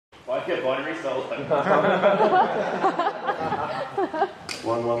Binary solo.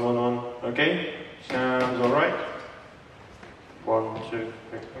 1, 1, 1, 1. Okay, sounds all right. 1, 2,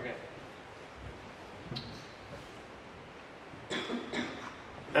 3. Okay.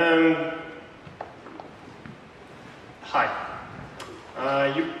 Hi.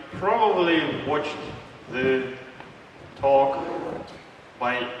 You probably watched the talk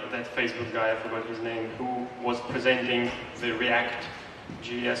by that Facebook guy, I forgot his name, who was presenting the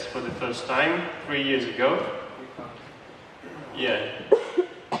React.js for the first time 3 years ago. Yeah,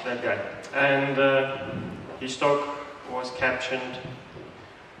 that guy. And his talk was captioned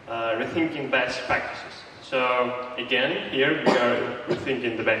Rethinking Best Practices. So again, here we are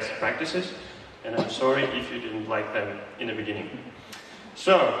rethinking the best practices, and I'm sorry if you didn't like them in the beginning.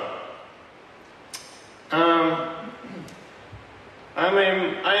 So, I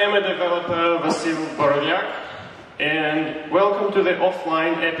am a developer, Vasyl Boroviak, and welcome to the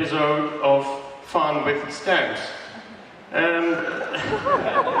offline episode of Fun with Stamps.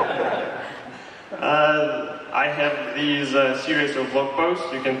 I have these series of blog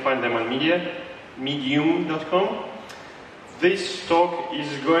posts. You can find them on medium.com. This talk is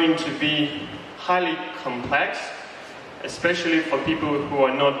going to be highly complex, especially for people who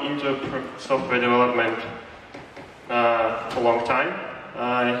are not into software development for a long time.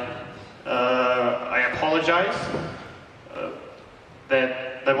 I apologize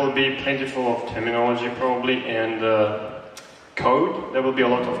that there will be plentiful of terminology probably and code. There will be a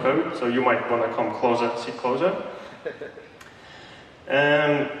lot of code, so you might want to come closer, sit closer.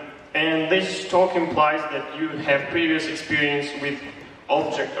 And this talk implies that you have previous experience with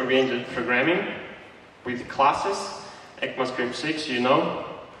object-oriented programming, with classes, ECMAScript 6, you know?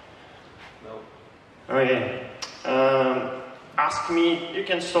 No. Okay. Ask me, you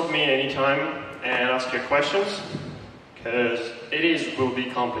can stop me anytime and ask your questions, because will be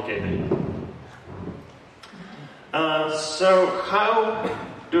complicated. So how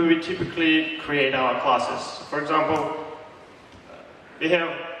do we typically create our classes? For example, we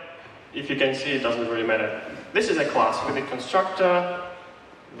have, if you can see, it doesn't really matter. This is a class with a constructor,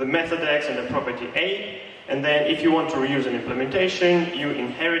 the method X and the property A, and then if you want to reuse an implementation, you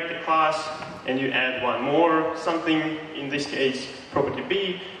inherit the class and you add one more, something, in this case, property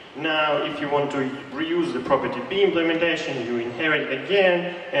B. Now, if you want to reuse the property B implementation, you inherit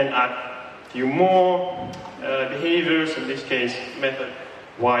again and add a few more behaviors, in this case, method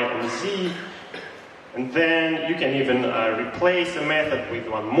Y and Z. And then you can even replace a method with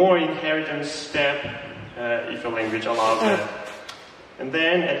one more inheritance step, if your language allows that. And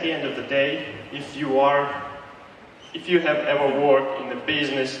then, at the end of the day, if you have ever worked in the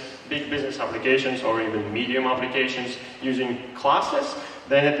big business applications or even medium applications using classes,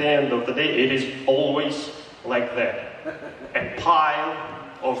 then at the end of the day, it is always like that. A pile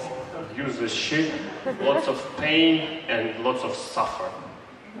of useless shit, lots of pain, and lots of suffering.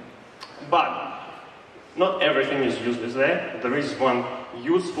 But not everything is useless there. There is one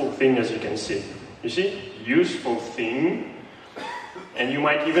useful thing, as you can see. You see? Useful thing, and you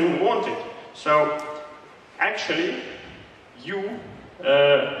might even want it. So, actually, you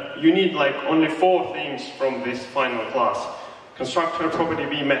need like only 4 things from this final class. Constructor, property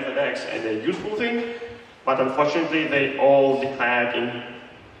B, method X, and a useful thing. But unfortunately, they all declared in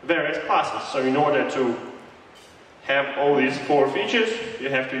various classes. So in order to have all these 4 features, you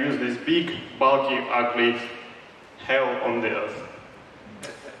have to use this big, bulky, ugly hell on the earth.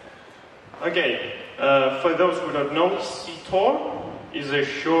 Okay, for those who don't know, CTOR is a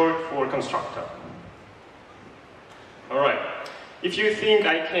short for constructor. Alright, if you think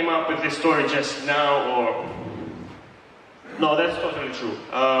I came up with this story just now, or... No, that's totally true.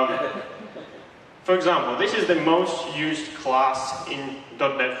 For example, this is the most used class in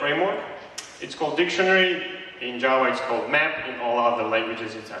 .NET framework. It's called dictionary. In Java, it's called map. In all other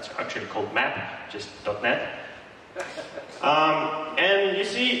languages, it's actually called map, just .NET. And you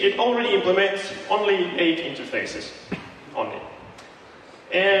see, it already implements only 8 interfaces. Only.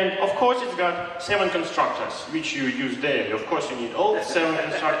 And of course, it's got 7 constructors, which you use daily. Of course, you need all 7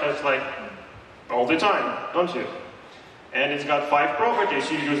 constructors, like, all the time, don't you? And it's got 5 properties.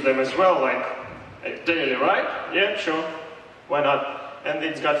 You use them as well, like, daily, right? Yeah, sure. Why not? And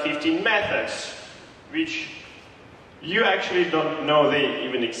it's got 15 methods, which you actually don't know they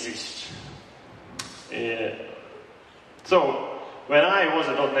even exist. So, when I was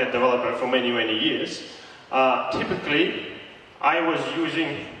a .NET developer for many, many years, typically, I was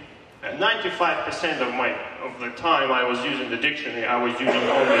using 95% of the time I was using the dictionary. I was using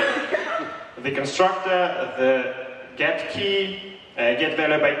only the constructor, the get key, get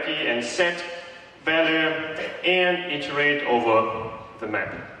value by key, and set value, and iterate over the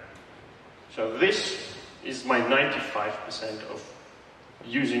map. So this is my 95% of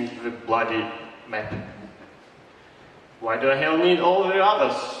using the bloody map. Why do I hell need all the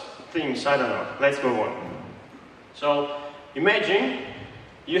other things? I don't know. Let's move on. So imagine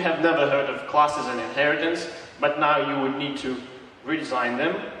you have never heard of classes and inheritance, but now you would need to redesign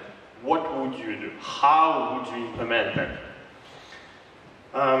them. What would you do? How would you implement them?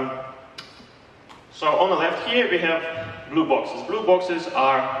 So on the left here we have blue boxes. Blue boxes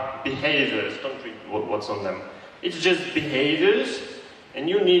are behaviors. Don't read what's on them. It's just behaviors, and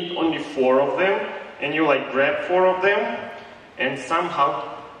you need only 4 of them, and you like grab 4 of them, and somehow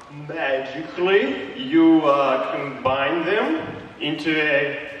magically you combine them into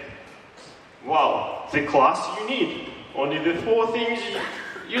the class you need. Only the 4 things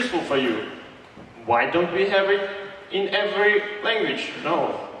useful for you. Why don't we have it in every language?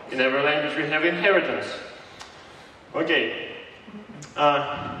 No, in every language we have inheritance. Okay,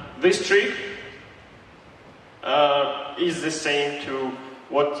 this trick is the same to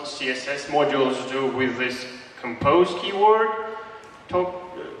what CSS modules do with this compose keyword.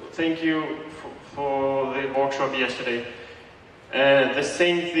 Thank you for the workshop yesterday. The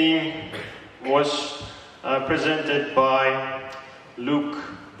same thing was presented by Luke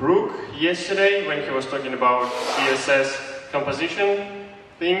Brook yesterday when he was talking about CSS composition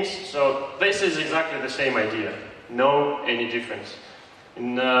things. So this is exactly the same idea. No any difference.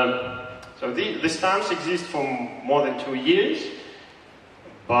 So the stamps exist for more than 2 years,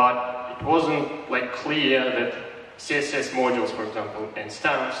 but it wasn't like clear that CSS modules, for example, and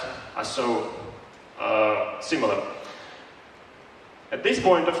stamps are so similar. At this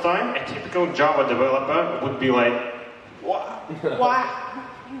point of time, a typical Java developer would be like, what?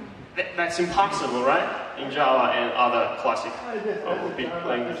 That's impossible, right? In Java and other classic big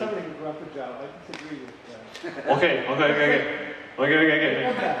languages. Somebody can grow up with Java. I disagree with that. Okay. We'll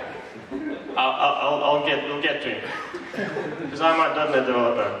get to him. Because I'm a .NET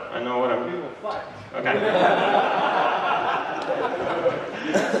developer. I know what I'm doing. Okay.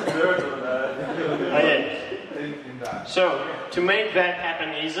 So, to make that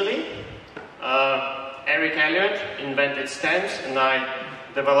happen easily, Eric Elliott invented stamps, and I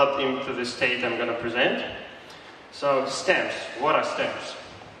developed him to the state I'm going to present. So, stamps. What are stamps?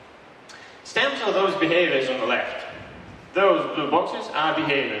 Stamps are those behaviors on the left. Those blue boxes are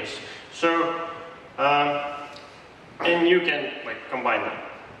behaviors. So, and you can combine them.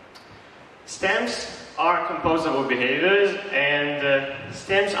 Stamps are composable behaviors, and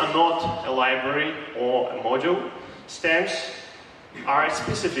stamps are not a library or a module. Stamps are a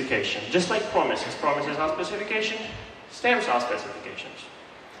specification, just like promises. Promises are specification, stamps are specifications.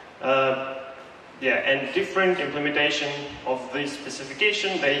 And different implementation of this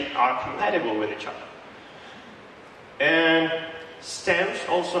specification, they are compatible with each other. And stamps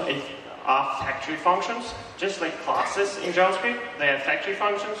also are factory functions, just like classes in JavaScript, they are factory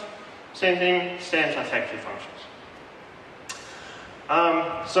functions. Same thing, stamps are factory functions.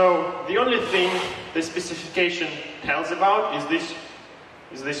 So the only thing the specification tells about is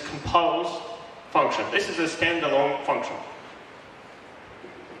this compose function. This is a standalone function.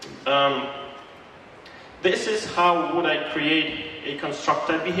 This is how would I create a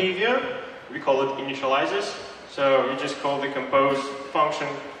constructor behavior. We call it initializers. So you just call the compose function,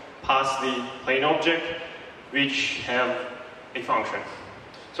 pass the plain object, which have a function.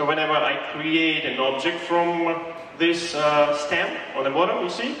 So whenever I create an object from this stamp on the bottom, you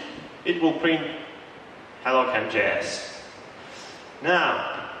see, it will print hello CAMPJS.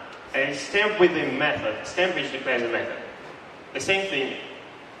 Now, a stamp with a method, stamp which declares a method. The same thing,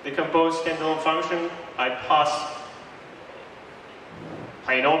 the compose standalone function, I pass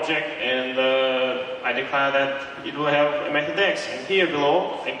plain object and I declare that it will have a method x. And here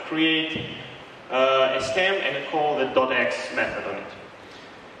below, I create a stamp and I call the .x method on it.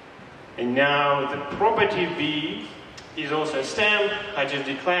 And now the property b is also a stamp. I just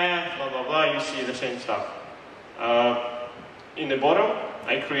declare, blah, blah, blah. You see the same stuff. In the bottom,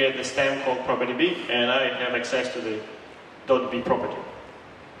 I create the stamp called property b, and I have access to the .b property.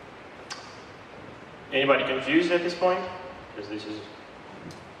 Anybody confused at this point? Because this is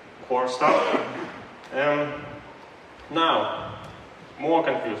core stuff. Now, more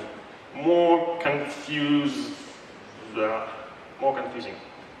confusing. More confusing.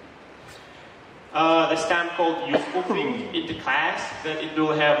 The stamp called useful thing, it declares that it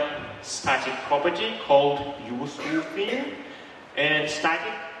will have static property called useful thing, and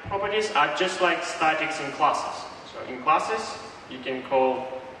static properties are just like statics in classes. So in classes, you can call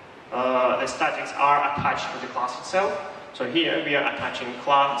the statics are attached to the class itself. So here we are attaching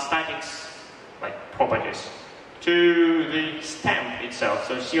statics like properties to the stamp itself.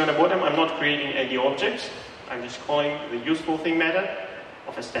 So see on the bottom, I'm not creating any objects. I'm just calling the useful thing method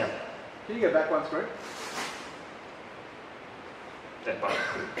of a stamp. Can you go back one screen? That one.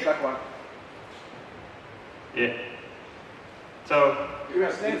 Back one. Yeah. So You're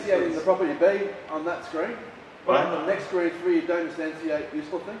instantiating the property B on that screen. But what? on the next screen where you don't instantiate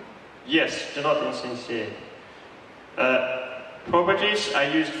useful thing? Yes, do not instantiate. Properties are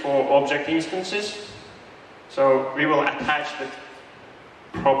used for object instances. So we will attach the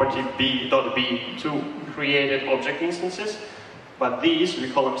property b.b to created object instances. But these, we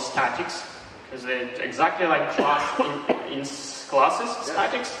call them statics, because they're exactly like class in classes,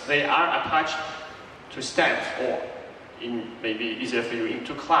 statics. They are attached to stamps, or in maybe easier for you,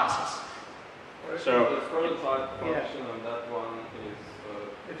 into classes. So the prototype function on that one is...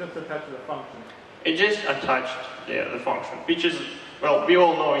 It just attached to the function. it just attached, the function, which is, well, we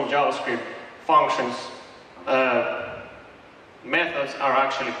all know in JavaScript, functions, methods are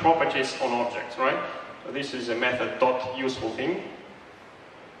actually properties on objects, right? So this is a method dot useful thing,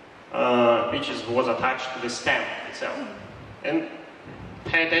 which was attached to the stamp itself. And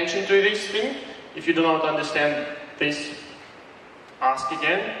pay attention to this thing. If you do not understand this, ask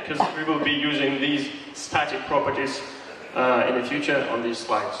again, because we will be using these static properties in the future on these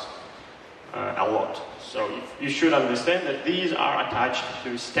slides a lot. So you should understand that these are attached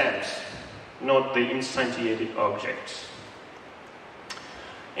to stamps, not the instantiated objects.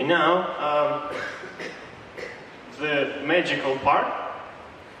 And now, the magical part.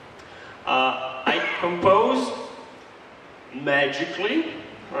 I compose magically,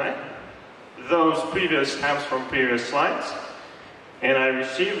 right, those previous stamps from previous slides, and I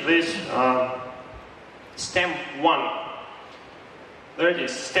receive this stamp 1. There it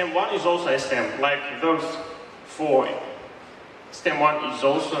is. Stamp 1 is also a stamp, like those 4. Stamp 1 is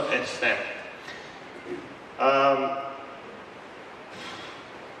also a stamp.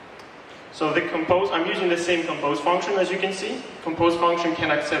 So the compose, I'm using the same compose function, as you can see. Compose function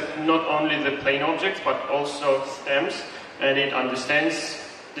can accept not only the plain objects, but also stamps, and it understands,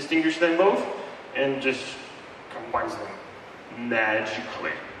 distinguishes them both, and just combines them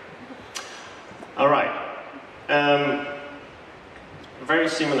magically. All right. Very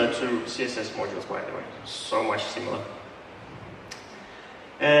similar to CSS modules, by the way. So much similar.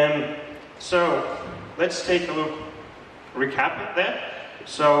 So let's take a look, recap at that.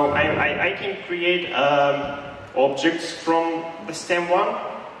 So I can create objects from the stem 1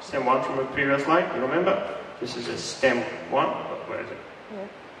 from the previous slide, you remember? This is a stem 1, where is it? Yeah.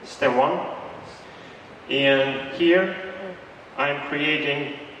 Stem 1. And here I'm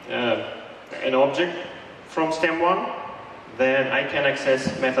creating an object from stem 1, then I can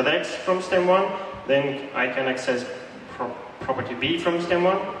access method X from stem 1, then I can access property B from stem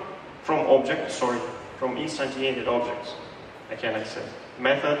 1, from instantiated objects. I can access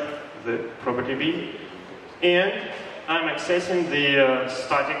method, the property B, and I'm accessing the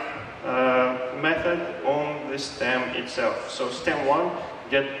static method on the stem itself. So stem 1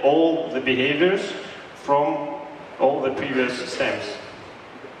 get all the behaviors from all the previous stems.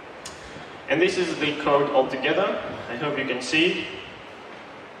 And this is the code altogether. I hope you can see it.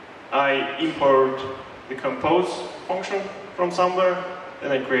 I import the compose function from somewhere,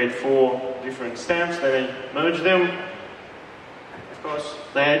 then I create 4 different stems, then I merge them, of course,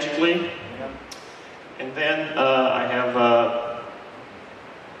 magically. And then I have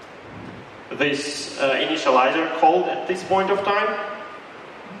this initializer called at this point of time.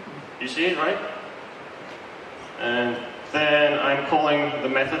 You see it, right? And then I'm calling the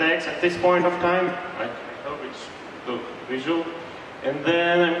method X at this point of time. I hope it's the visual. And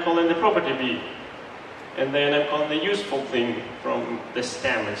then I'm calling the property B. And then I'm calling the useful thing from the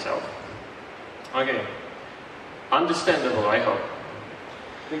stem itself. Okay. Understandable, I hope.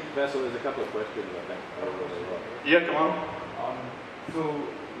 I think, Vasyl, there's a couple of questions, I think. Yeah, come on. So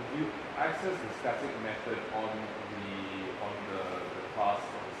you access the static method on the class of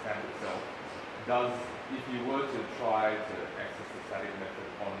the stamp itself. If you were to try to access the static method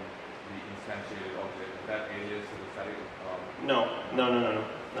on the instantiated object, is that alias to the static? No.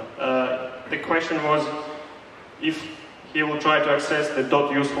 The question was if he will try to access the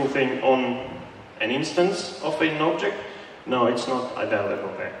dot useful thing on an instance of an object. No, it's not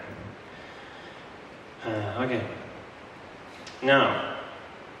available there. Okay. Now,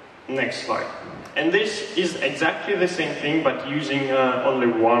 next slide. And this is exactly the same thing, but using only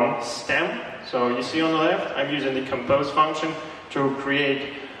one stem. So you see on the left, I'm using the compose function to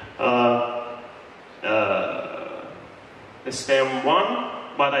create the stem 1,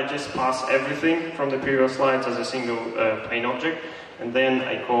 but I just pass everything from the previous slides as a single plain object, and then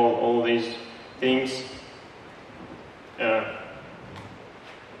I call all these things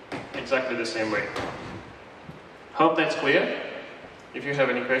exactly the same way. Hope that's clear. If you have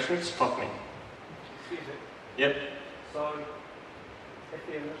any questions, stop me. Excuse me. Yep. So, if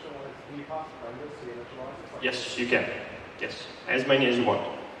the initialize, do you pass parameters to the initializer? Yes, you can. Yes, as many as you want.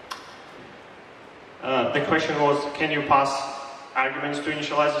 The question was, can you pass arguments to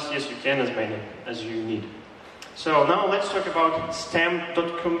initializers? Yes, you can, as many as you need. So now let's talk about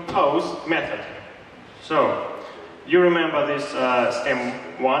stem.compose method. So, you remember this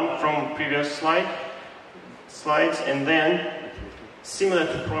stem1 from previous slides, and then similar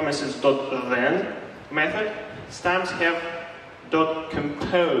to promises.then method, stems have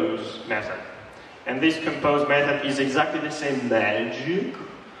 .compose method. And this compose method is exactly the same magic.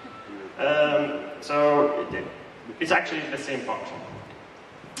 So it's actually the same function.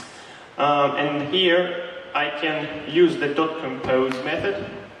 And here I can use the .compose method.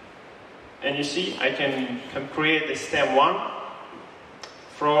 And you see, I can create the stem1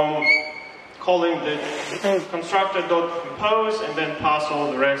 from calling the constructor.compose and then pass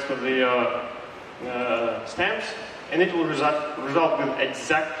all the rest of the stems, and it will result with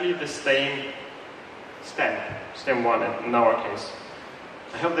exactly the same stem1 in our case.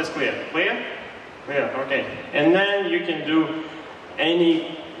 I hope that's clear. Clear? Clear, okay. And then you can do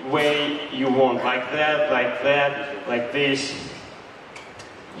any way you want, like that, like this.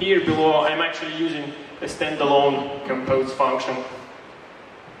 Here below, I'm actually using a standalone compose function,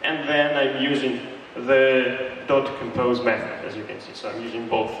 and then I'm using the .compose method, as you can see. So I'm using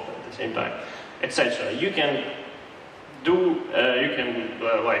both at the same time, etc. You can do,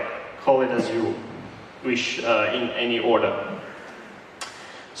 like call it as you wish in any order.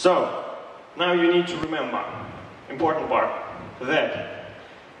 So now you need to remember, important part, that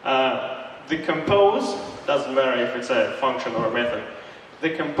the compose doesn't matter if it's a function or a method.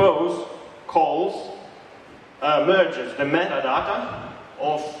 The compose calls, merges the metadata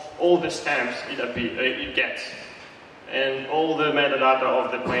of all the stems it gets, and all the metadata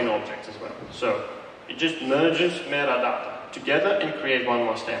of the plain objects as well. So it just merges metadata together and create one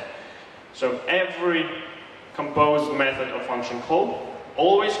more stem. So every compose method or function call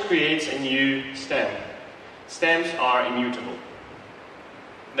always creates a new stem. Stems are immutable.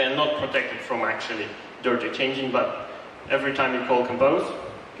 They're not protected from actually dirty changing, but every time you call compose,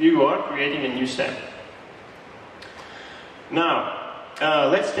 you are creating a new stem. Now,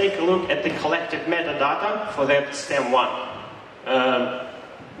 let's take a look at the collected metadata for that stem1.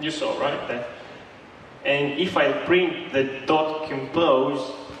 You saw, right? That. And if I print the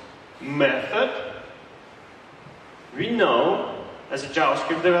 .compose method, we know, as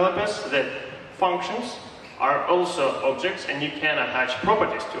JavaScript developers, that functions are also objects, and you can attach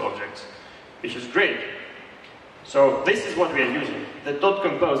properties to objects, which is great. So this is what we are using. The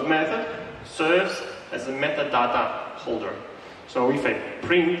 .compose method serves as a metadata holder. So if I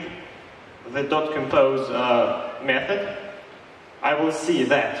print the .compose method, I will see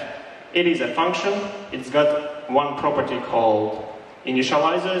that it is a function. It's got one property called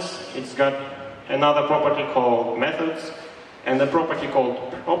initializers. It's got another property called methods, and a property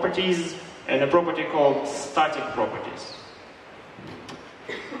called properties, and a property called static properties.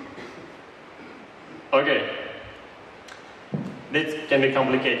 Okay. This can be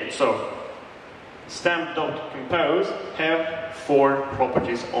complicated. So, stamp.compose have 4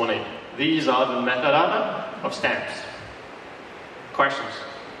 properties on it. These are the metadata of stamps. Questions?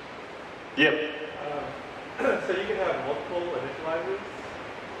 Yep. So you can have multiple initializers?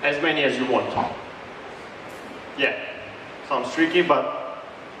 As many as you want. Yeah. Sounds tricky, but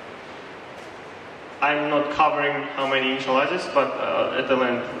I'm not covering how many initializers, but at the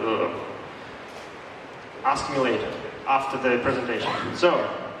end, ask me later, after the presentation. So,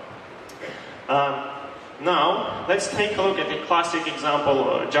 now, let's take a look at the classic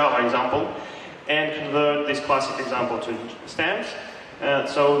example, Java example, and convert this classic example to stems.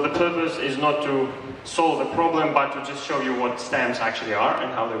 So the purpose is not to solve the problem, but to just show you what stems actually are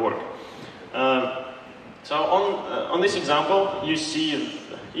and how they work. So on this example, you see,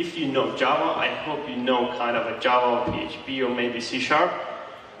 if you know Java, I hope you know kind of a Java or PHP or maybe C#.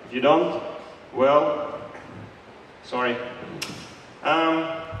 If you don't, well, sorry.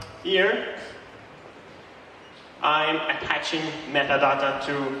 Here, I'm attaching metadata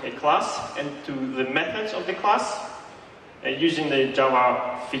to a class and to the methods of the class using the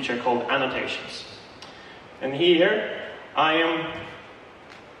Java feature called annotations. And here, I am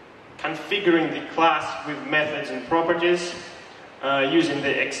configuring the class with methods and properties using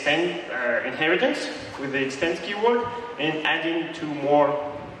the extend inheritance with the extend keyword and adding 2 more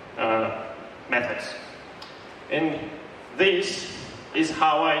methods. And this is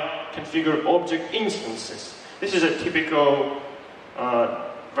how I configure object instances. This is a typical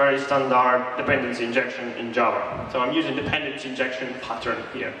very standard dependency injection in Java. So I'm using dependency injection pattern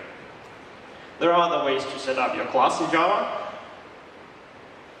here. There are other ways to set up your class in Java.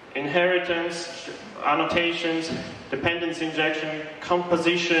 Inheritance, annotations, dependency injection,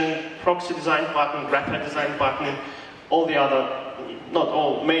 composition, proxy design pattern, wrapper design pattern, all the other, not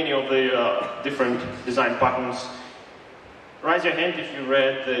all, many of the different design patterns. Raise your hand if you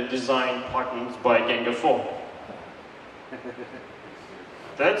read the design patterns by Ganga 4.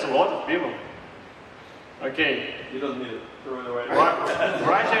 That's a lot of people. Okay. You don't need it. Throw it away.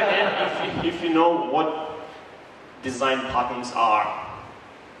 Raise your hand if you know what design patterns are.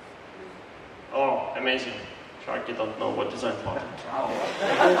 Oh, amazing. Sharky don't know what design patterns are.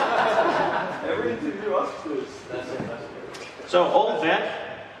 Every interview asks this. So all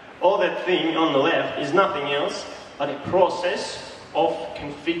that thing on the left is nothing else but a process of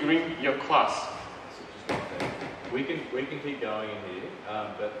configuring your class. We can keep going in here,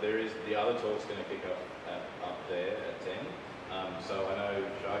 but there is the other talk's going to kick up there at 10. So I know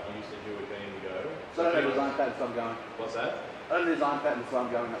Sharky, you said you were keen to go. So I don't design patterns, so I'm going. What's that? I don't design patterns, so I'm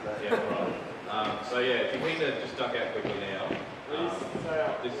going up there. Yeah, right. So yeah, if you need to just duck out quickly now,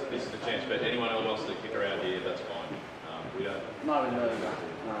 this is the chance. But anyone else wants to kick around here, that's fine. We don't. No,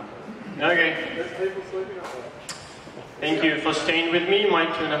 no. Okay. There's people sleeping up there. Thank you for staying with me, my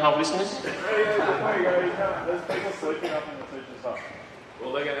 2.5 listeners. There you go. There's people sleeping up in the teacher's stuff.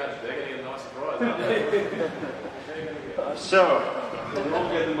 Well, they're going to get a nice surprise, aren't they? So, We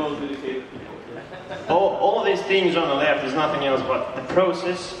won't get the most dedicated people. all these things on the left is nothing else but the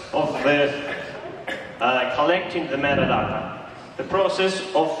process of the collecting the metadata, the process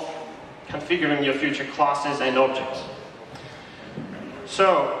of configuring your future classes and objects.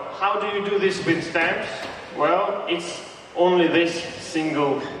 So, how do you do this with stamps? Well, it's only this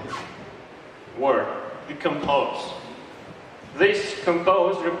single word, the compose. This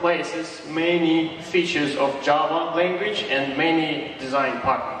compose replaces many features of Java language and many design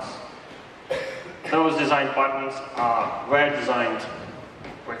patterns. Those design patterns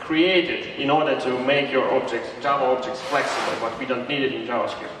were created in order to make your Java objects flexible, but we don't need it in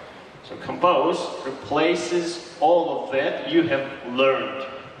JavaScript. So compose replaces all of that you have learned.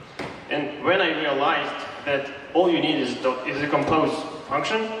 And when I realized that all you need is a compose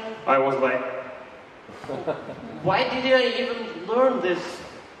function, I was like, why did I even learn this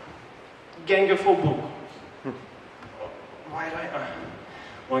Ganga 4 book? Why did I?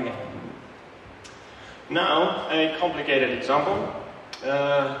 Okay. Now, a complicated example.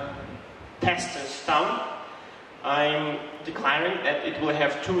 Test stum. I'm declaring that it will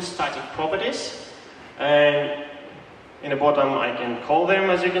have two static properties. And in the bottom, I can call them,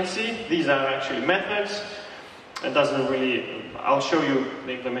 as you can see. These are actually methods. It doesn't really. I'll show you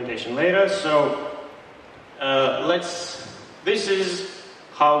the implementation later. So. This is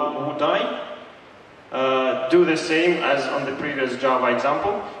how would I do the same as on the previous Java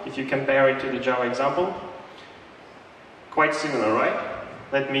example. If you compare it to the Java example, quite similar, right?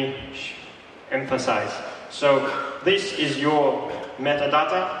 Let me emphasize. So this is your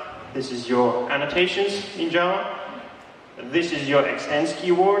metadata. This is your annotations in Java. This is your extends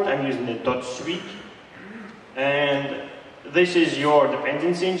keyword. I'm using the .suite. And this is your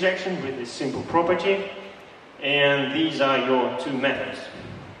dependency injection with this simple property. And these are your two methods.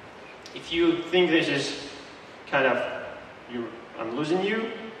 If you think this is kind of, I'm losing you,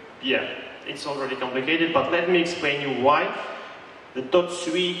 yeah, it's already complicated, but let me explain you why the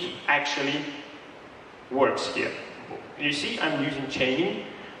 .suite actually works here. You see, I'm using chaining,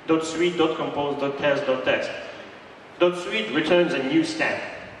 .suite, .compose, .test, .text. .suite returns a new stamp.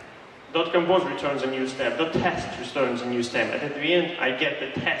 .compose returns a new stamp. .test returns a new stamp. And at the end, I get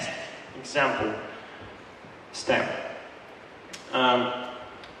the test example stamp.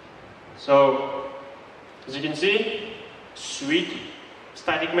 So, as you can see, suite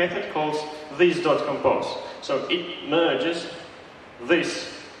static method calls this.compose. So it merges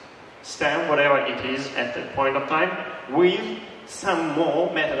this stamp, whatever it is at that point of time, with some more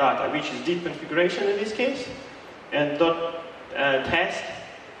metadata, which is deep configuration in this case, and test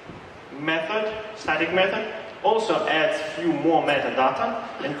method, static method, also adds a few more metadata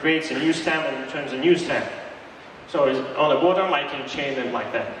and creates a new stamp and returns a new stamp. So on the bottom, I can chain them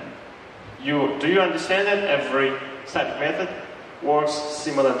like that. Do you understand that every static method works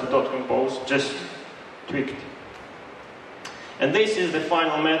similar to .compose, just tweaked? And this is the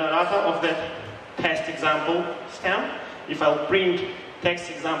final metadata of that test example stamp. If I'll print text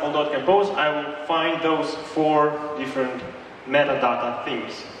example.compose, I will find those 4 different metadata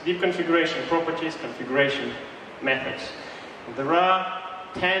things. Deep configuration properties, configuration methods. There are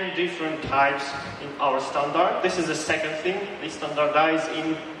 10 different types in our standard. This is the second thing we standardize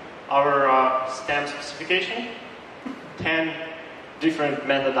in our stamp specification. 10 different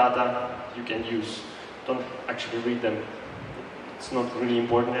metadata you can use. Don't actually read them. It's not really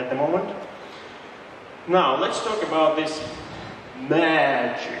important at the moment. Now, let's talk about this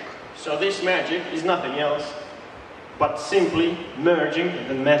magic. So this magic is nothing else but simply merging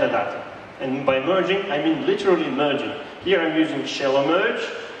the metadata. And by merging, I mean literally merging. Here I'm using shallow merge.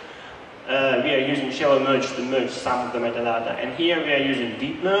 We are using shallow merge to merge some of the metadata. And here we are using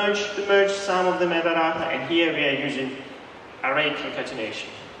deep merge to merge some of the metadata. And here we are using array concatenation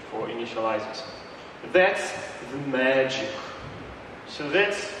for initializers. That's the magic. So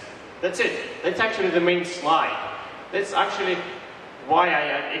that's it. That's actually the main slide. That's actually why I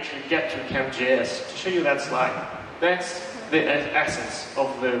actually get to CAMPJS, to show you that slide. That's the essence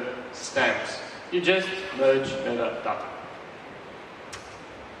of the stamps. You just merge metadata.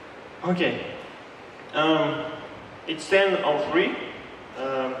 Okay. It's 10:03.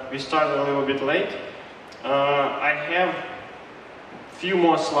 We started a little bit late. I have a few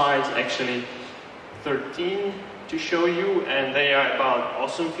more slides, actually 13 to show you, and they are about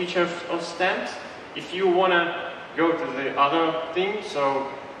awesome features of stamps. If you want to go to the other thing, so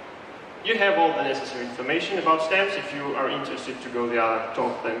you have all the necessary information about stamps. If you are interested to go the other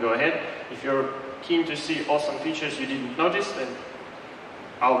talk, then go ahead. If you're keen to see awesome features you didn't notice, then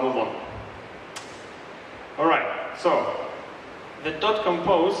I'll move on. Alright, so the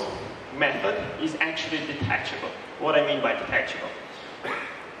 .compose method is actually detachable. What I mean by detachable?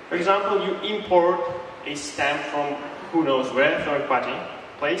 For example, you import a stamp from who knows where, third-party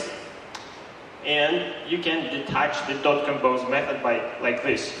place, and you can detach the .compose method by like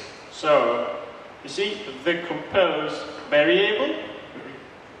this. So, you see, the compose variable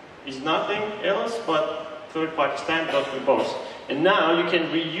is nothing else but third-party stamp.compose. And now you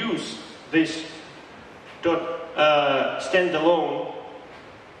can reuse this standalone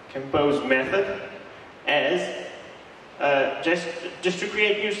compose method as just to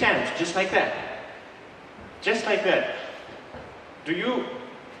create new stamps, just like that. Just like that. Do you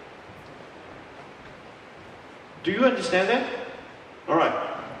understand that? Alright.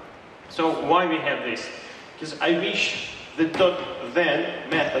 So why we have this? Because I wish the .then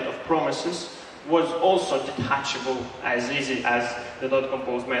method of promises was also detachable as easy as the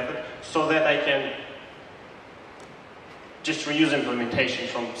 .compose method, so that I can just reuse implementation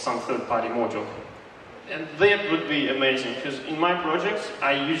from some third-party module. And that would be amazing, because in my projects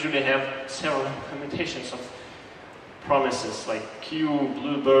I usually have several implementations of promises like Q,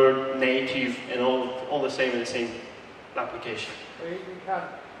 Bluebird, Native, and all the same in the same application. Well, you can't,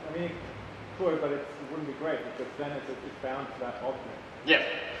 I mean, you could, but it wouldn't be great, because then it's bound to that object. Yeah.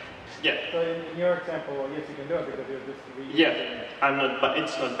 Yeah. So in your example, yes, you can do it because you're just reusing it. I'm not, but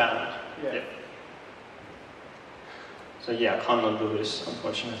it's not bound. Yeah. So yeah, I cannot do this,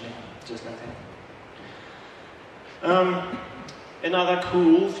 unfortunately. Just like that. Another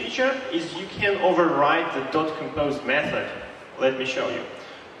cool feature is you can override the .compose method. Let me show you.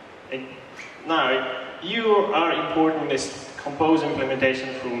 And now, you are importing this compose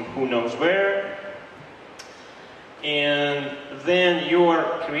implementation from who knows where, and then you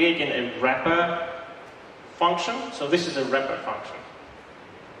are creating a wrapper function. So this is a wrapper function.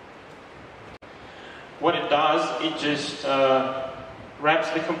 What it does, it just wraps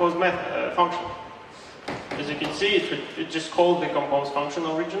the compose method function. As you can see, it just called the compose function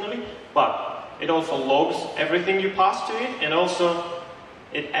originally, but it also logs everything you pass to it, and also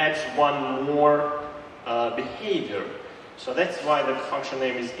it adds one more behavior. So that's why the function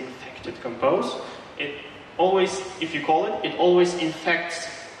name is infected compose. It always, if you call it, it always infects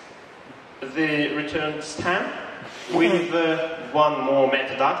the returned stamp with one more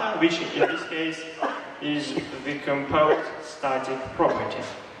metadata, which in this case is the compose static property.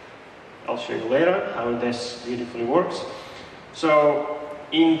 I'll show you later how this beautifully works. So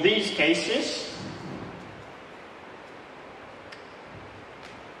in these cases,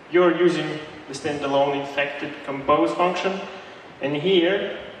 you're using the standalone infected compose function, and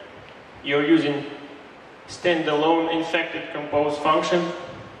here you're using standalone infected compose function,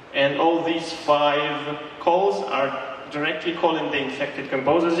 and all these 5 calls are directly calling the infected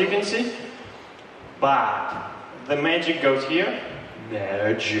compose, as you can see. But the magic goes here.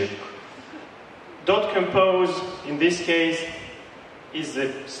 Magic. .compose in this case is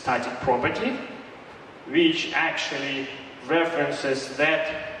the static property, which actually references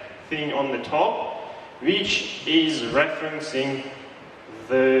that thing on the top, which is referencing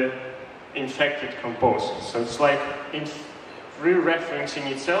the infected compose. So it's like re-referencing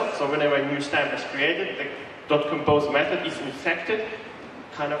itself. So whenever a new stamp is created, the .compose method is infected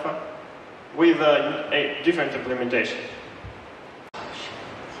kind of with a different implementation.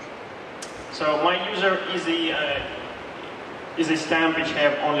 So my user is a stamp which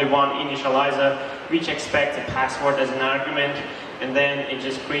have only one initializer, which expects a password as an argument, and then it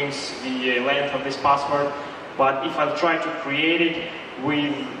just prints the length of this password. But if I try to create it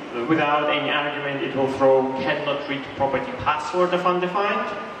without any argument, it will throw cannot read property password of undefined.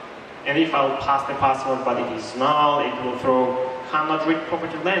 And if I'll pass the password but it is null, it will throw cannot read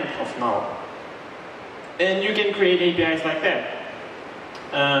property length of null. And you can create APIs like that.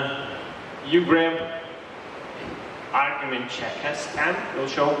 You grab argument checker stamp.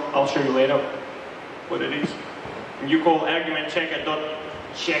 I'll show you later what it is. And you call argument checker dot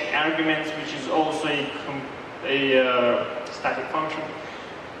check arguments, which is also a static function.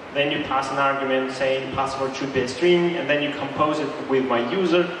 Then you pass an argument saying password should be a string, and then you compose it with my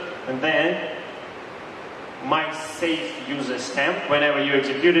user, and then my safe user stamp, whenever you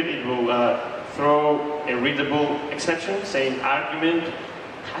execute it, it will throw a readable exception saying argument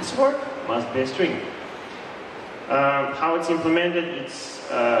password must be a string. How it's implemented, it's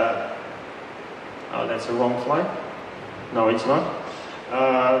oh, that's a wrong slide. No, it's not.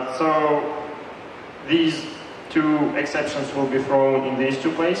 So these two exceptions will be thrown in these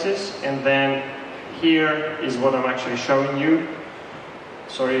two places, and then here is what I'm actually showing you.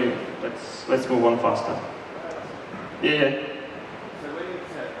 Sorry, let's move on faster. Yeah. So when you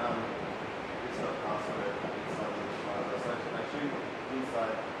said it's not password, it's not initializer, so actually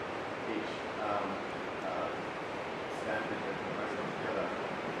inside each stamp that you're composing together,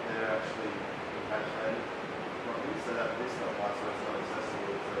 they're actually encapsulated properly, so that this not password is not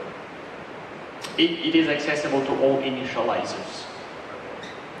accessible to. It is accessible to all initializers.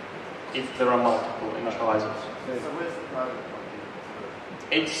 If there are multiple initializers. So where's the private property?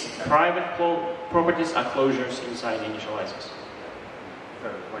 Its private properties are closures inside initializers. So,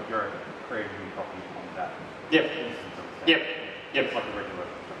 like you're creating new properties on that. Yep. Instance of the Yep. stamp. Yep. Like a regular.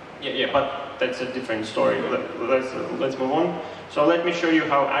 Yeah, but that's a different story. Let's move on. So let me show you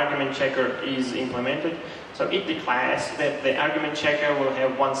how argument checker is implemented. So it declares that the argument checker will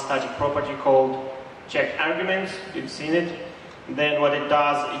have one static property called check arguments. You've seen it. Then what it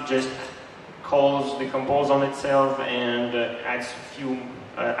does, it just calls the compose on itself and adds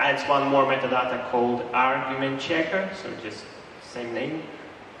one more metadata called argument checker. So just same name.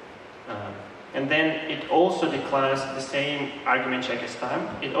 And then it also declares the same argument checker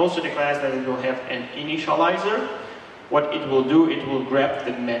stamp. It also declares that it will have an initializer. What it will do, it will grab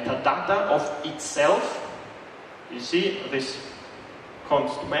the metadata of itself. You see, this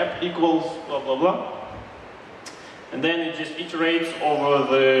const map equals blah blah blah. And then it just iterates over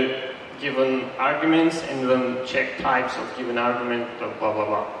the given arguments and then check types of given argument, blah blah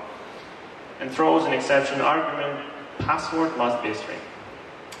blah. And throws an exception argument, password must be a string.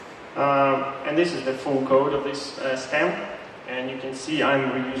 And this is the full code of this stamp, and you can see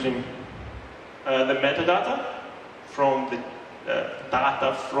I'm reusing the metadata from the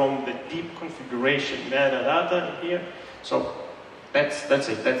data from the deep configuration metadata here. So that's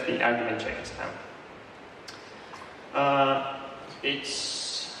it. That's the argument checker stamp.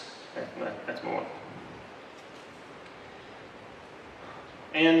 Let's move on.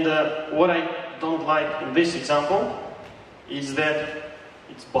 And what I don't like in this example is that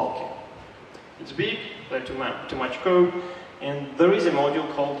it's bulky. It's big, there's too much code, and there is a module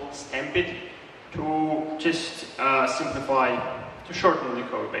called Stampit to just simplify, to shorten the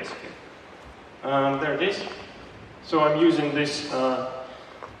code basically. There it is. So I'm using this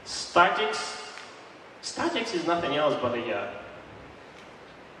statics. Statics is nothing else but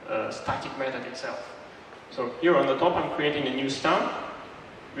a static method itself. So here on the top I'm creating a new stamp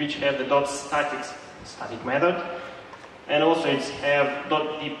which have the static method. And also it's have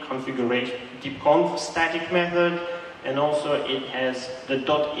 .deep configuration, deepconf static method, and also it has the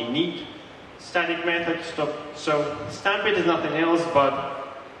 .init static method. So Stampit is nothing else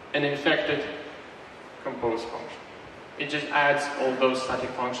but an infected compose function. It just adds all those static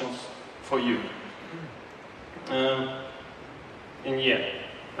functions for you. And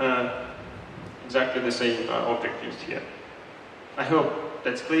yeah, exactly the same object used here. I hope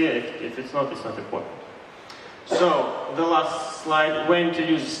that's clear. If it's not important. So, the last slide, when to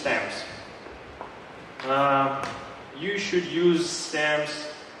use stamps. You should use stamps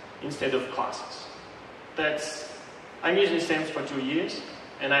instead of classes. I'm using stamps for 2 years,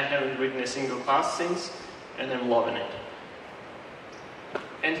 and I haven't written a single class since, and I'm loving it.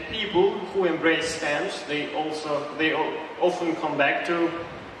 And people who embrace stamps, they often come back to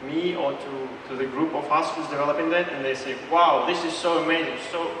me or to the group of us who's developing that, and they say, wow, this is so amazing,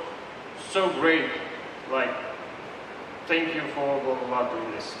 so great. Like, thank you for blah blah blah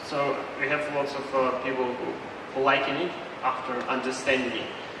doing this. So we have lots of people who liking it after understanding it.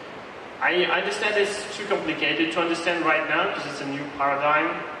 I understand it's too complicated to understand right now because it's a new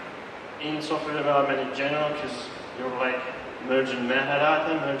paradigm in software development in general, because you're like merging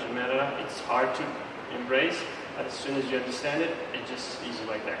metadata. It's hard to embrace, but as soon as you understand it, it's just easy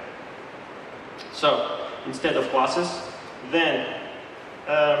like that. So instead of classes, then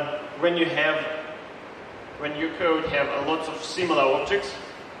when your code have a lot of similar objects,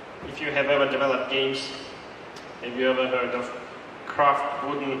 if you have ever developed games, have you ever heard of craft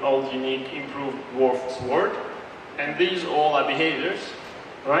wooden old unique improved dwarf sword? And these all are behaviors,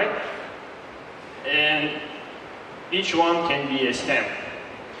 right? And each one can be a stamp.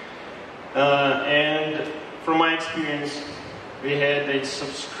 And from my experience, we had these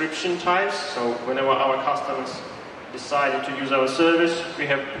subscription types. So whenever our customers decided to use our service, we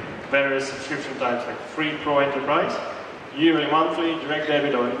have various subscription types like free, pro, enterprise, yearly, monthly, direct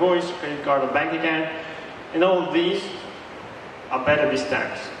debit or invoice, credit card or bank account, and all of these are better with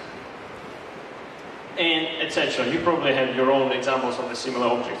stamps, and etc. You probably have your own examples of the similar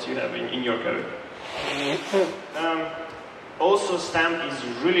objects you have in your code. Also, stamp is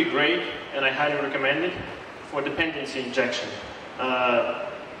really great, and I highly recommend it for dependency injection,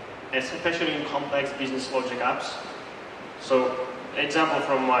 especially in complex business logic apps. So, example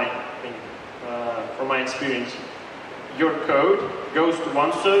from my experience, your code goes to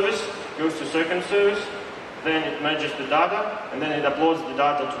one service, goes to second service, then it merges the data, and then it uploads the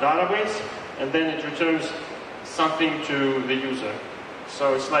data to database, and then it returns something to the user.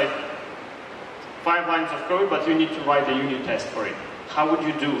 So it's like 5 lines of code, but you need to write a unit test for it. How would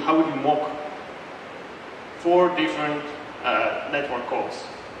you mock 4 different network calls?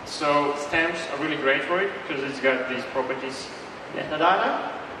 So stamps are really great for it, because it's got these properties, metadata,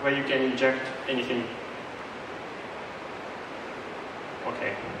 where you can inject anything.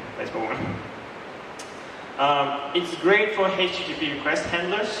 Okay, let's move on. It's great for HTTP request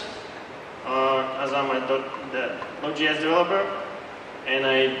handlers, as I'm a Node.js developer, and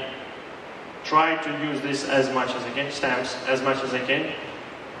I try to use this as much as I can, stamps as much as I can,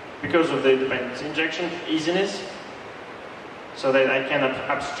 because of the dependency injection easiness, so that I can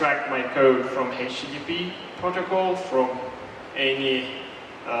abstract my code from HTTP protocol, from any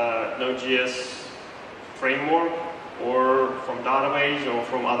Node.js framework, or from database, or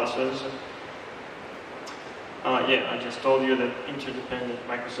from other services. Yeah, I just told you that interdependent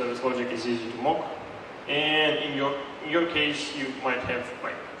microservice logic is easy to mock, and in your case, you might have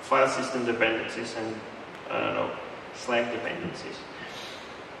like file system dependencies and Slack dependencies.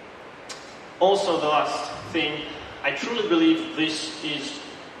 Also, the last thing, I truly believe this is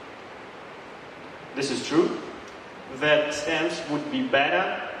true, that stamps would be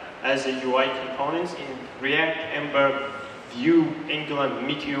better as a UI components in React, Ember, Vue, Angular,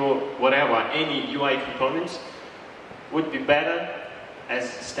 Meteor, whatever, any UI components would be better as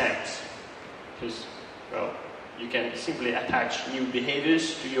stamps, because, well, you can simply attach new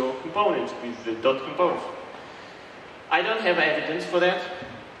behaviors to your components with the .compose. I don't have evidence for that.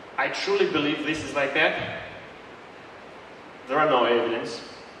 I truly believe this is like that. There are no evidence,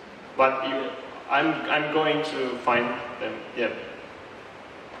 but I'm going to find them. Yeah. I've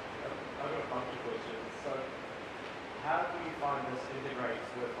got a bunch of questions. So, how do you find this integrates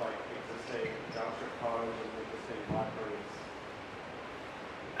with like existing JavaScript code and existing libraries?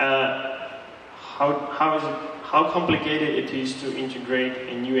 How complicated it is to integrate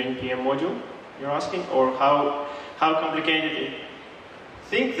a new NPM module? You're asking, or how complicated it?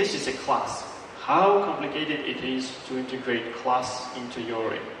 Think this is a class. How complicated it is to integrate class into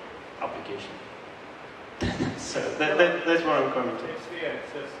your application? So that's what I'm coming to. It's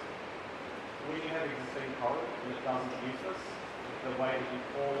just when you have existing code and it doesn't use this, the way that you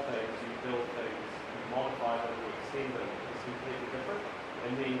call things, you build things, you modify them, you extend them is completely different.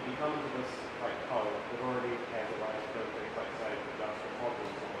 And then you come into this like code that already has a way of doing things like say the JavaScript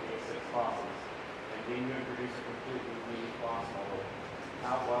modules or ES6 classes, and then you introduce a completely new class model.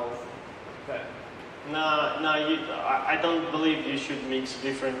 How well that? No, I don't believe you should mix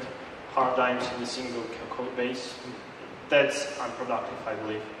different paradigms in a single code base. That's unproductive, I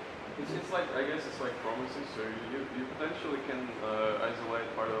believe. It's like, I guess it's like promises, so you potentially can isolate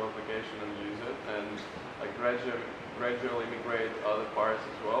part of the application and use it, and like gradually migrate other parts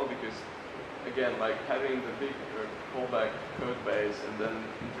as well, because again, like having the big callback code base and then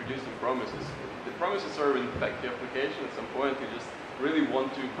introducing promises, the promises are in fact the application. At some point you just really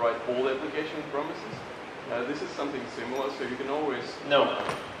want to write all the application promises. This is something similar, so you can always... No.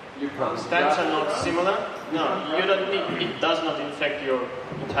 Stamps are not similar. No, you don't need, it does not infect your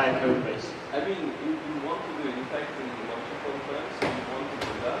entire code base. I mean, you want to do infecting one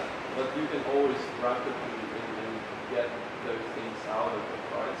you can always rapidly and get those things out of it,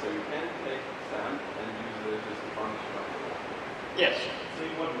 right? So you can take stamp and use it as just a function of it. Yes. So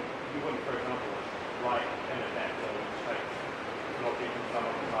you wouldn't, for example, write an effect that takes an object from some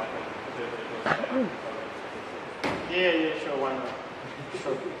other type and convert it to a stamp. Yeah, sure, why not?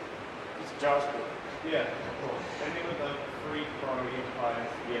 Sure. It's JavaScript. Yeah, of course. And then with the free pro enterprise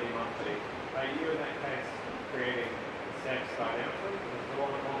yearly monthly, are you in that case creating the stamps dynamically? Because there's a lot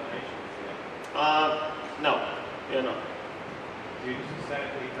of combinations here. No, you're not. Do you just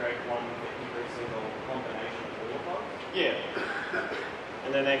statically create one for every single combination of all of those? Yeah.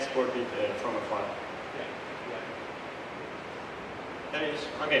 And then export it from a file. Yeah. That is,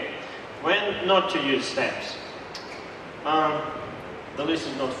 okay. When not to use stamps? The list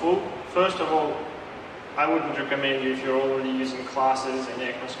is not full. First of all, I wouldn't recommend you if you're already using classes in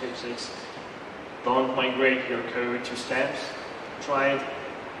ECMAScript 6. Don't migrate your code to stamps. Try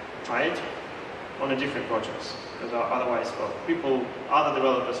it on a different projects. Because otherwise, well, other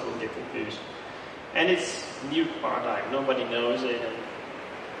developers will get confused. And it's new paradigm. Nobody knows it.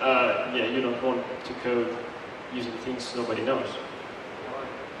 And yeah, you don't want to code using things nobody knows.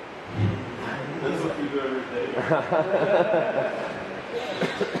 That's what we do every day.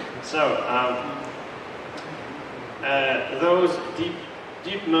 So, those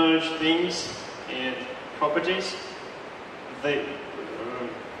deep merge things and properties,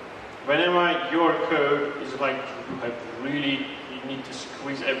 whenever your code is like really, you need to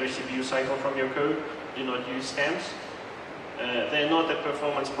squeeze every CPU cycle from your code, do not use stamps. They're not a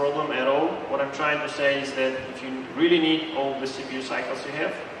performance problem at all. What I'm trying to say is that if you really need all the CPU cycles you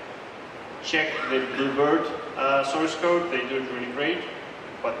have, check the Bluebird source code. They do it really great,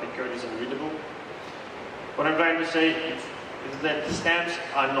 but the code is unreadable. What I'm trying to say is that the stamps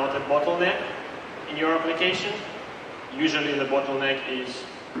are not a bottleneck in your application. Usually the bottleneck is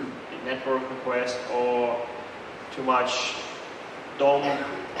a network request or too much DOM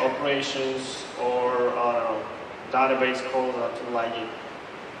operations or database calls are too laggy.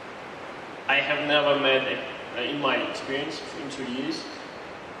 I have never met, in my experience in 2 years,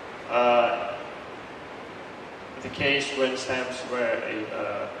 the case when stamps were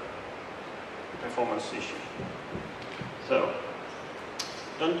a performance issue. So,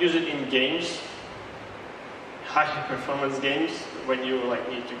 don't use it in games, high performance games, when you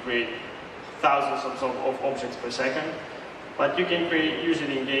need to create thousands of objects per second. But you can use it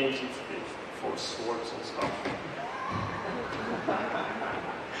in games for swords and stuff.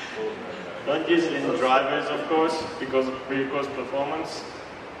 Don't use it in drivers, of course, because of pre-cost performance.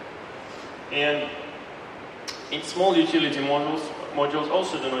 And in small utility modules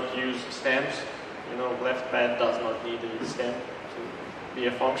also do not use stamps. You know, left pad does not need a stamp to be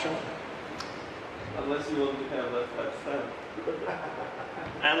a function. Unless you want to have left pad stamp.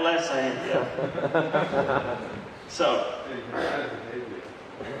 Unless yeah.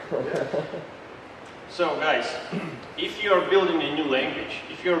 So guys, if you are building a new language,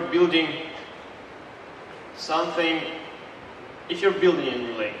 if you're building a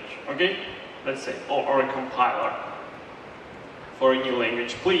new language, okay, let's say, or a compiler for a new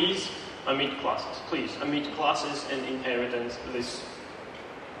language, please omit classes. Please omit classes and inheritance. This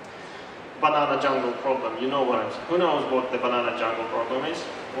banana jungle problem. You know what I'm saying? Who knows what the banana jungle problem is?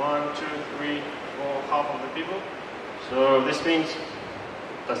 1, 2, 3, 4, half of the people. So this means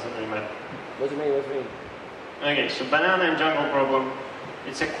doesn't really matter. What do you mean? Okay, so banana and jungle problem.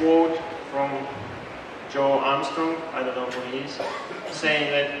 It's a quote from Joe Armstrong. I don't know who he is,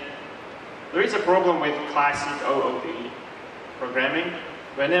 saying that there is a problem with classic OOP programming.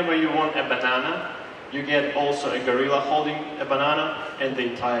 Whenever you want a banana, you get also a gorilla holding a banana and the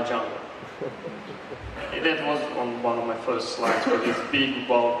entire jungle. That was on one of my first slides with this big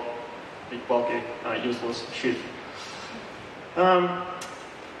bulky, useless shit.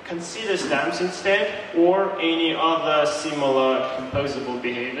 Consider stamps instead, or any other similar composable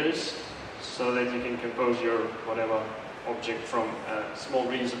behaviors, so that you can compose your whatever object from a small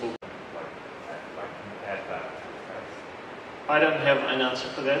reusable. Add that. I don't have an answer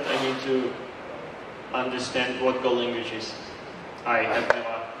for that. I need to understand what Go language is. I have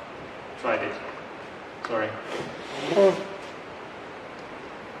never tried it. Sorry.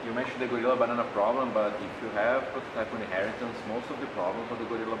 You mentioned the gorilla banana problem, but if you have prototype inheritance, most of the problems of the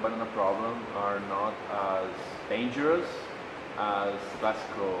gorilla banana problem are not as dangerous as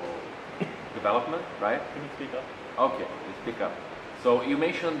classical development, right? Can you speak up? Okay, you speak up. So you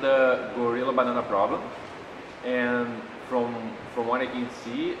mentioned the gorilla banana problem, and from what I can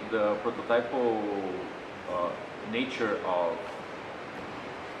see, the prototypal nature of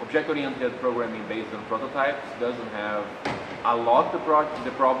object-oriented programming based on prototypes doesn't have a lot the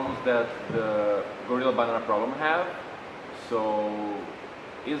problems that the gorilla banana problem have. So,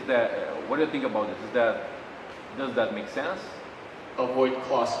 what do you think about this? Does that make sense? Avoid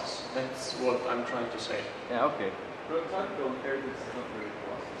classes. That's what I'm trying to say. Yeah, okay. Prototypical inheritance is not really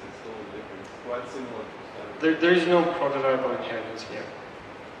classes, it's still different. It's quite similar to standard. There is no prototypal inheritance here.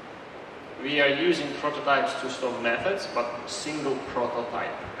 We are using prototypes to store methods, but single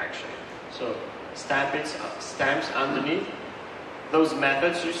prototype actually. So stamps underneath. Those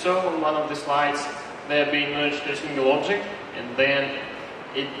methods you saw on one of the slides, they're being merged to a single object, and then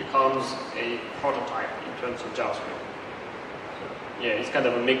it becomes a prototype in terms of JavaScript. So, yeah, it's kind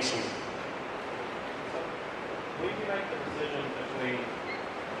of a mixing. Will you make the decision between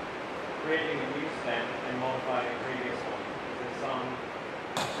creating a new stamp and modifying a previous one? Is there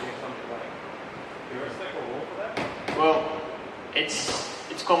some like heuristic or rule for that? Well,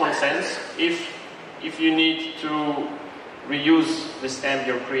 it's common sense. If you need to reuse the stamp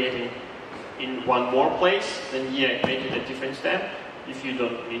you're creating in one more place, then yeah, make it a different stamp. If you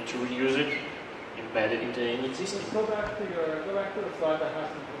don't need to reuse it, embed it into an existing. Just go back to the slide that has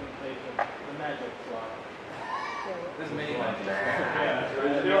implementation, the magic slide. There's many ones.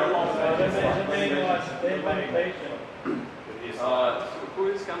 There are lots of The main one, the implementation. Who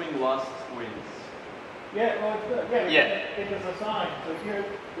is coming last wins? Yeah, well, it's good. Yeah. It is assigned. So here,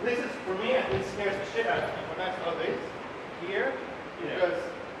 this is, for me, it scares the shit out of me when I saw this here, because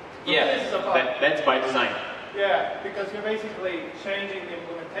Yeah, this is a bug. that's by design. Yeah, because you're basically changing the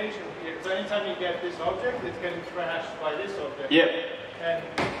implementation here. So anytime you get this object, it's getting thrashed by this object. Yeah. And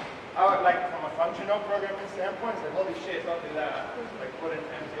I would like, from a functional programming standpoint, say, holy shit, don't do that. Like, put an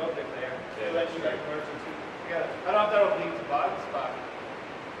empty object there, so that you like merge the two together. I don't know if that will lead to bugs, but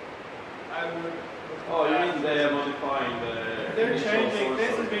I would. Oh, you mean they are modifying the... They're initial changing. source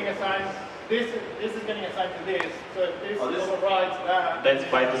This of is being assigned. This is getting assigned to this. So if this Oh, this- overrides that. That's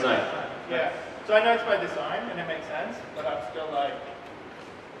by design. Yeah. So I know it's by design and it makes sense, but I'm still like,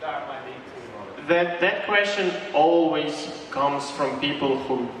 that might lead to. That question always comes from people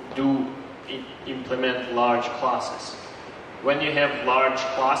who do implement large classes. When you have large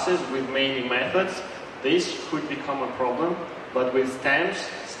classes with many methods, this could become a problem. But with stamps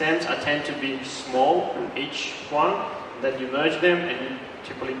tend to be small, each one, that you merge them and you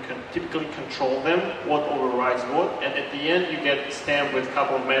typically control them, what overrides what, and at the end you get a stamp with a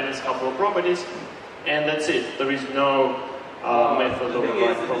couple of methods, couple of properties, and that's it. There is no method The thing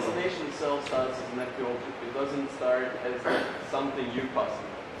override is, the problem. destination itself starts as an empty object. It doesn't start as something you pass in.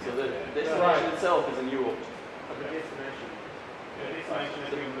 So the destination itself is a new object. The destination. The destination is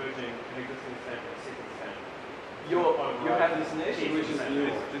being merging an existing stamp with a second stamp. You have destination, which is new.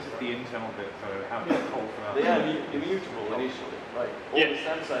 This is the internal bit, so how does it hold for They are immutable initially, right? All Yeah. the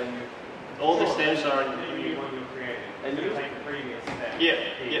stamps are immutable. All the stamps are The new one you're creating. And you you- take the previous stamp.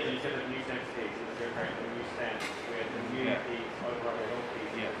 Yeah, keys, yeah. and you set the new stamp keys, and you're creating a new stamp where the new keys override the old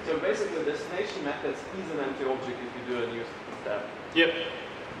keys. Yeah. So basically, destination methods is an empty object if you do a new step. Yep.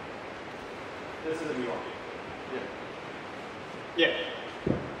 This is a new object. Yeah.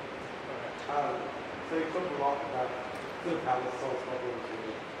 So you talked a lot about sort of how this solves problems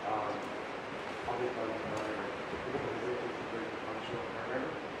with object programming. Functional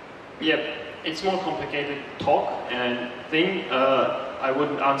programming. Yep. It's more complicated talk and thing. I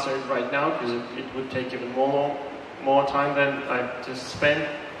wouldn't answer it right now because it would take even more time than I just spent.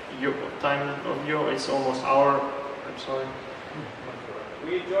 Your time of your, it's almost hour. I'm sorry.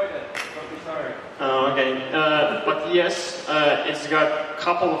 We enjoyed it. Don't be sorry. Okay, but yes, it's got a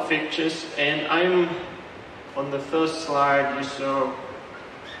couple of features, and I'm on the first slide. You saw,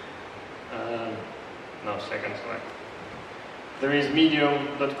 no, second slide. There is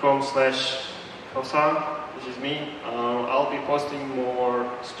medium.com/Vasyl, which is me. I'll be posting more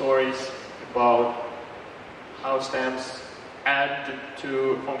stories about how stamps add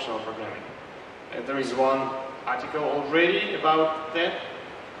to functional programming. There is one article already about that.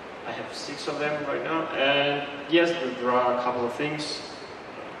 I have 6 of them right now, and yes, there are a couple of things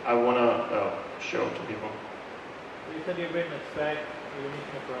I want to show to people. You said you've written a spec, you've been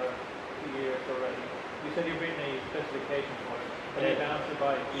using it for 2 years already. You said you've written a specification for it. Have you bounced it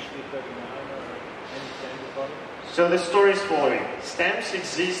by EC39 or any standard body? So the story is following. Stamps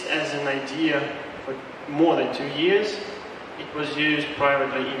exist as an idea for more than 2 years. It was used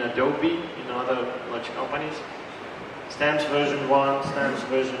privately in Adobe, in other large companies. Stamps version 1, Stamps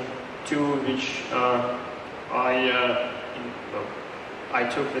version 2, which I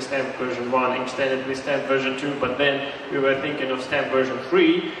took the Stamp version 1, extended with Stamp version 2, but then we were thinking of Stamp version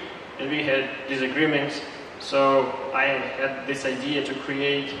 3, and we had disagreements. So I had this idea to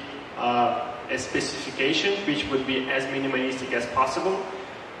create a a specification which would be as minimalistic as possible.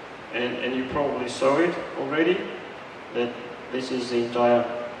 And you probably saw it already, that this is the entire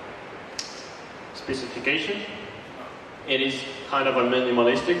specification. It is kind of a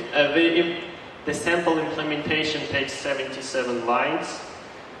minimalistic. The sample implementation takes 77 lines,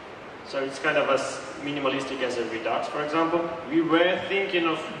 so it's kind of as minimalistic as a Redux, for example. We were thinking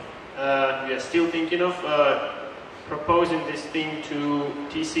of, we are still thinking of proposing this thing to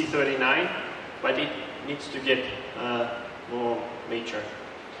TC39, but it needs to get more mature.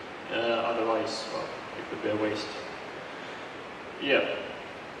 Otherwise, well, it would be a waste. Yeah.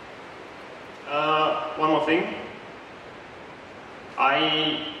 One more thing.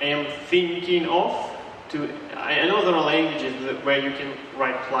 I am thinking of I know there are languages where you can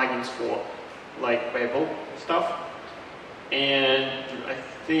write plugins for, like Babel stuff, and I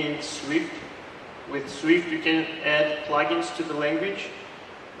think Swift. With Swift, you can add plugins to the language,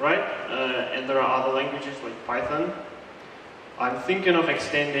 right? And there are other languages like Python. I'm thinking of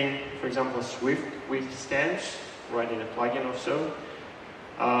extending, for example, Swift with stamps, writing a plugin or so,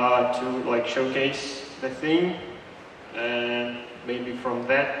 to like showcase the thing, and maybe from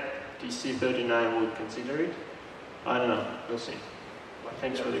that, TC39 would consider it. I don't know, we'll see. But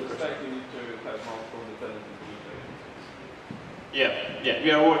thanks for the question. You need to have multiple dependencies. Yeah, we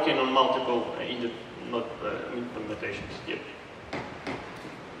are working on multiple implementations. Yep.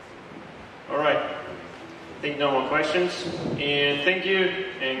 All right. I think no more questions. And thank you,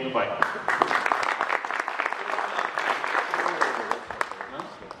 and goodbye.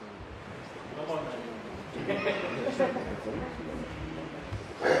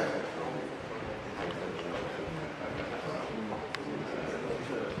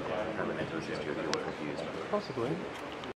 Possibly.